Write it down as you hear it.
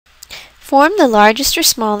Form the largest or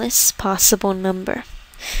smallest possible number.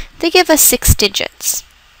 They give us 6 digits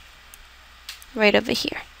right over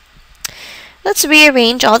here. Let's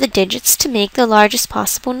rearrange all the digits to make the largest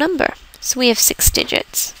possible number. So we have 6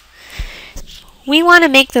 digits. We want to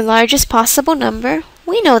make the largest possible number.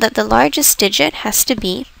 We know that the largest digit has to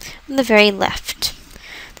be on the very left.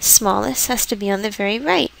 The smallest has to be on the very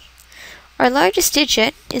right. Our largest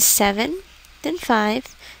digit is 7, then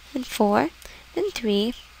 5, then 4, then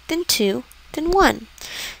 3, then 2, then 1.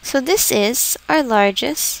 So this is our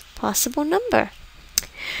largest possible number.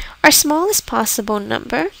 Our smallest possible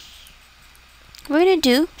number, we're going to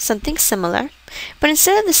do something similar, but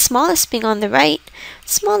instead of the smallest being on the right, the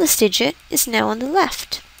smallest digit is now on the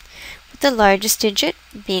left, with the largest digit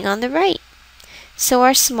being on the right. So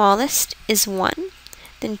our smallest is 1,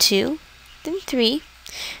 then 2, then 3,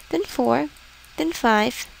 then 4, then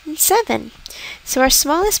 5, and 7. So our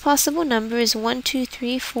smallest possible number is 1, 2,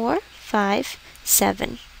 3, 4, 5,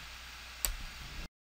 7.